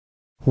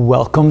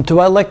Welcome to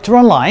our lecture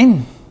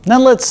online. Now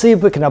let's see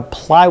if we can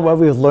apply what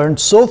we've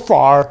learned so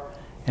far.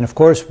 And of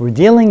course, we're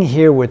dealing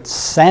here with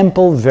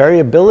sample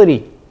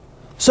variability.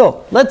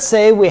 So let's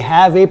say we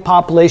have a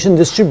population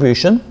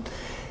distribution.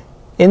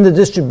 In the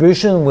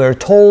distribution, we're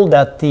told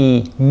that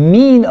the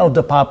mean of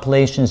the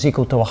population is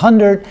equal to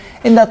 100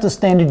 and that the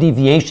standard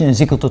deviation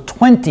is equal to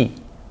 20.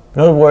 In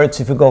other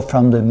words, if we go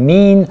from the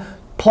mean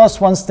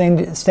plus one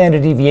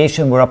standard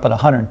deviation, we're up at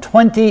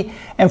 120,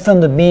 and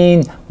from the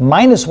mean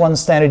minus one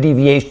standard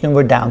deviation,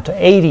 we're down to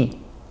 80.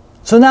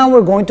 So now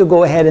we're going to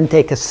go ahead and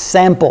take a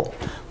sample.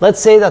 Let's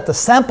say that the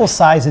sample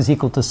size is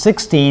equal to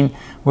 16.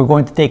 We're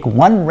going to take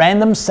one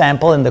random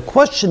sample, and the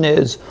question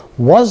is,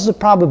 what's the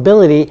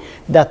probability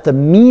that the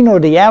mean or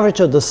the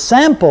average of the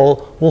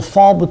sample will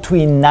fall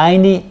between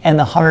 90 and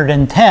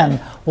 110,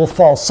 will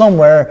fall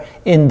somewhere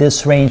in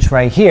this range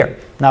right here.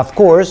 Now, of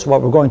course,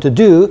 what we're going to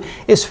do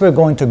is we're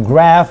going to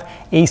graph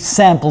a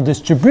sample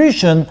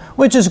distribution,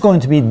 which is going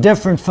to be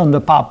different from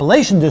the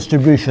population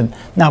distribution.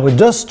 Now, it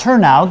does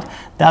turn out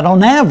that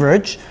on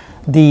average,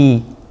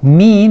 the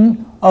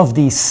mean of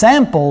the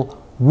sample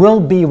will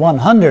be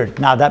 100.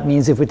 Now, that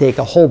means if we take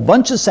a whole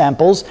bunch of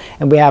samples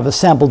and we have a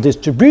sample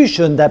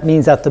distribution, that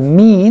means that the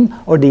mean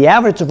or the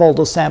average of all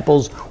those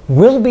samples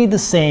will be the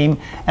same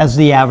as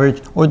the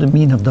average or the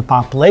mean of the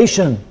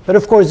population. But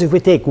of course, if we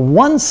take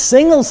one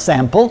single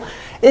sample,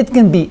 it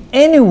can be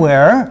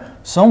anywhere,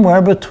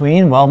 somewhere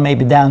between, well,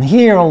 maybe down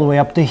here all the way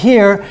up to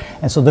here.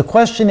 And so the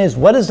question is,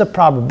 what is the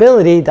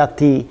probability that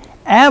the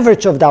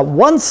average of that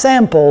one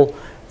sample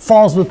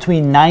falls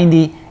between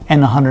 90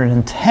 and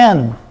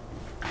 110?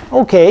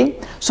 Okay,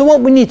 so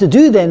what we need to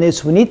do then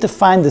is we need to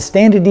find the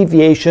standard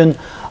deviation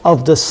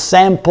of the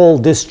sample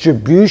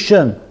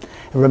distribution.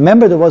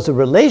 Remember, there was a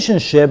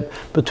relationship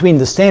between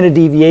the standard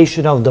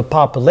deviation of the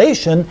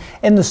population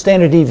and the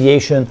standard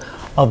deviation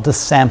of the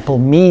sample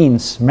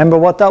means. Remember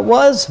what that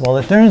was? Well,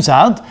 it turns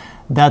out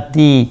that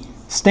the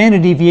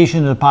standard deviation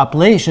of the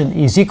population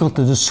is equal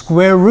to the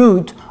square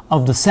root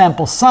of the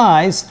sample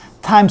size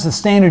times the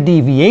standard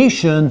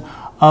deviation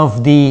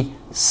of the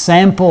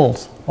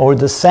samples, or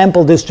the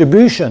sample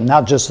distribution,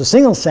 not just a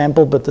single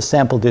sample, but the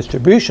sample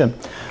distribution.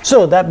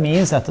 So that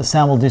means that the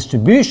sample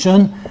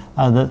distribution,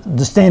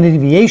 the standard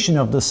deviation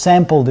of the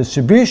sample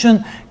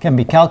distribution can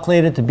be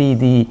calculated to be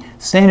the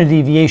standard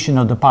deviation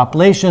of the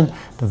population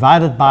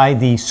divided by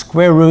the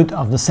square root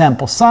of the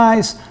sample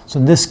size. So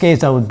in this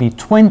case, that would be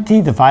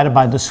 20 divided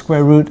by the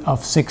square root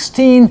of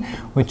 16,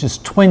 which is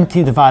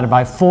 20 divided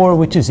by 4,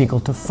 which is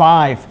equal to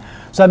 5.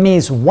 So that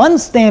means one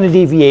standard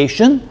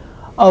deviation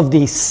of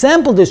the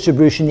sample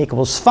distribution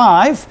equals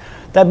 5.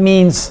 That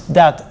means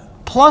that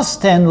plus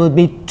 10 will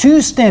be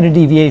 2 standard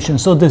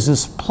deviations. So this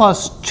is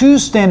plus 2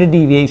 standard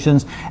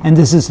deviations, and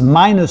this is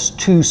minus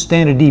 2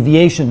 standard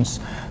deviations.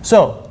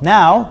 So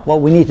now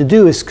what we need to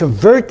do is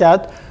convert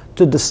that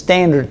to the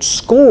standard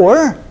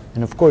score.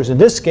 And of course, in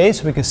this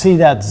case, we can see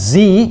that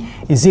z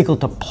is equal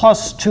to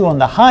plus 2 on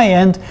the high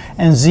end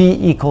and z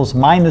equals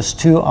minus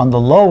 2 on the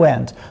low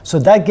end. So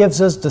that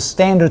gives us the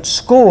standard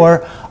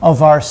score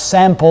of our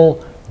sample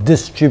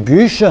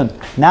distribution.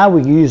 Now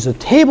we use a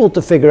table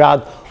to figure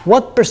out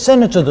what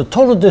percentage of the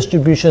total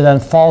distribution then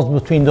falls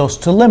between those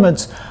two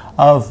limits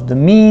of the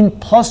mean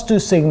plus 2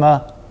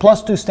 sigma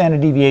plus 2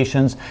 standard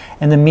deviations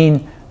and the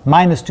mean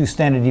minus 2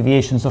 standard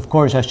deviations. Of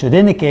course, I should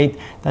indicate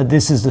that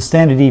this is the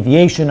standard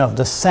deviation of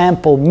the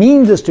sample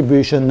mean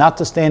distribution, not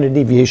the standard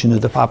deviation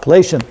of the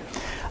population.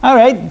 All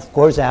right, of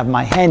course, I have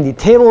my handy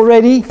table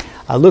ready.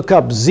 I look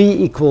up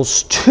z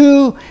equals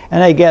 2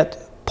 and I get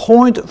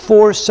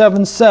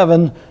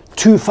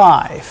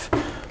 0.47725.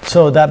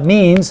 So that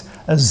means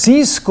a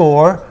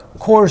z-score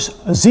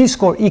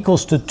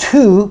equals to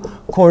 2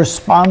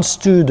 corresponds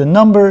to the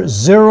number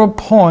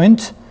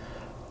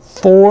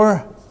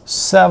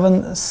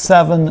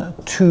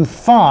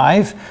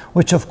 0.47725,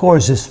 which of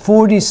course is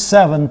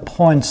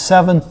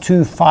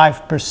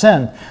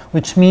 47.725%,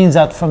 which means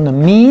that from the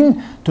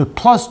mean to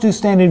plus 2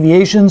 standard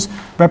deviations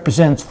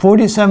represents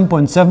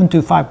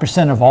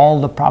 47.725% of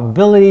all the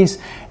probabilities,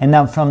 and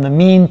then from the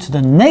mean to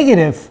the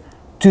negative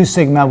 2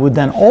 sigma would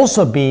then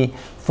also be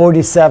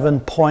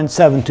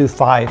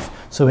 47.725.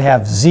 So we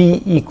have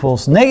z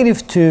equals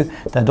negative 2.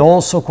 That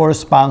also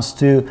corresponds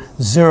to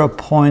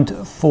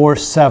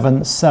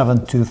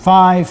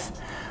 0.47725,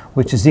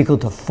 which is equal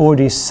to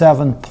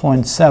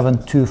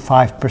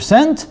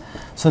 47.725%.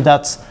 So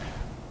that's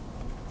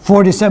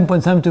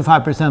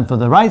 47.725% for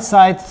the right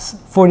side,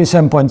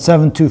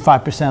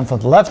 47.725% for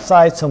the left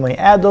side. So when we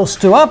add those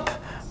two up,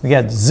 we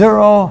get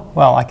 0.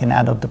 Well, I can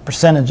add up the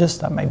percentages.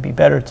 That might be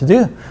better to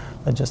do.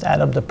 Let's just add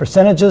up the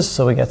percentages.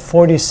 So we get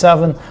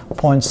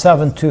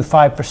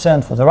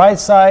 47.725% for the right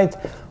side,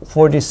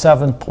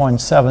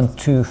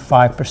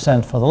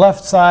 47.725% for the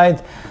left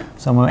side.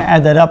 So when we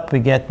add that up,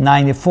 we get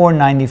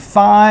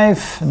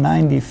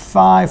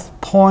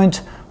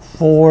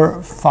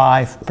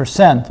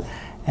 95.45%.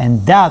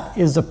 And that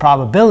is the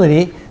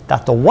probability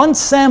that the one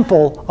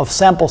sample of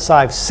sample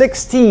size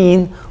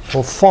 16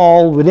 will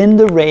fall within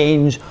the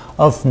range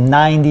of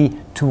 90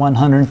 to to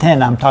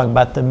 110. I'm talking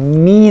about the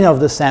mean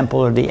of the sample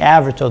or the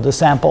average of the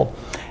sample.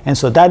 And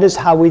so that is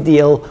how we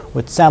deal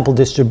with sample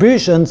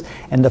distributions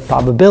and the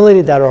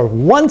probability that our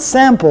one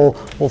sample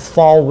will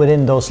fall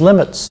within those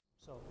limits.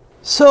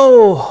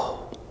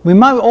 So we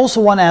might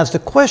also want to ask the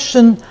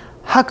question,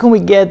 how can we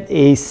get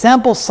a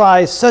sample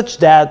size such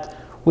that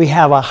we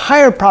have a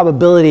higher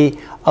probability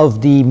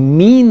of the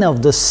mean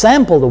of the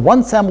sample, the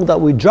one sample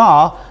that we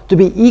draw, to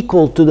be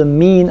equal to the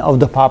mean of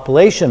the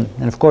population?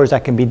 And of course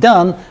that can be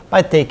done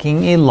by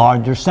taking a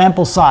larger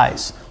sample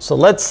size. So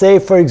let's say,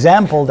 for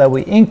example, that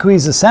we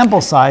increase the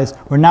sample size,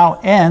 where now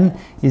n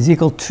is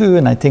equal to,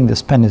 and I think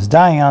this pen is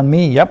dying on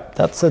me, yep,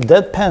 that's a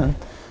dead pen.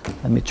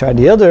 Let me try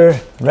the other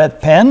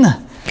red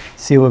pen.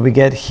 See what we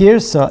get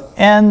here. So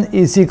n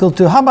is equal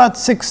to, how about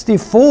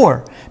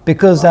 64?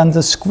 Because then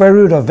the square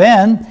root of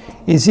n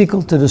is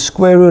equal to the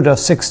square root of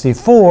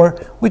 64,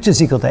 which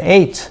is equal to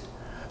 8.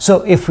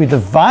 So if we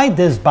divide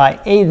this by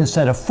 8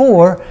 instead of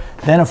 4,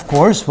 then of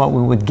course what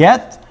we would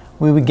get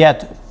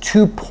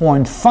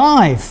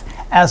 2.5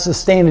 as the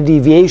standard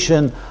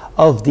deviation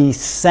of the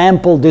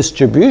sample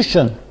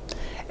distribution.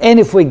 And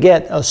if we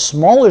get a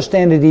smaller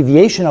standard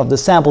deviation of the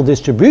sample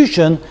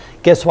distribution,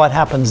 guess what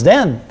happens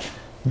then?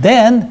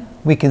 Then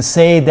we can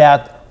say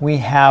that we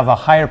have a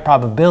higher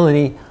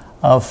probability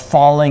of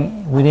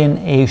falling within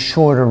a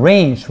shorter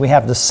range. We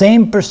have the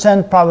same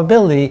percent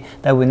probability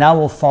that we now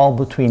will fall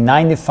between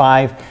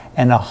 95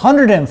 and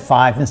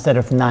 105 instead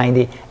of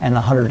 90 and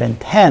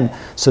 110.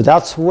 So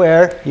that's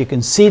where you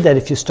can see that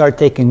if you start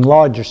taking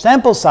larger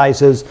sample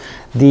sizes,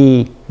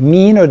 the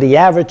mean or the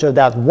average of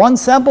that one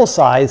sample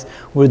size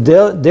would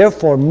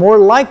therefore more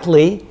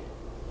likely,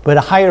 with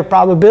a higher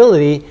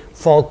probability,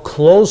 fall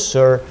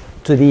closer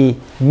to the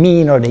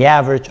mean or the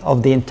average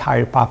of the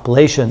entire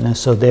population. And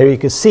so there you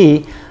can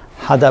see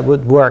how that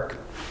would work.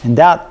 And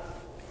that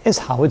is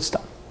how it's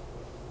done.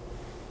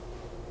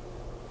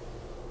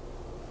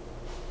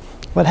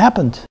 What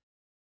happened?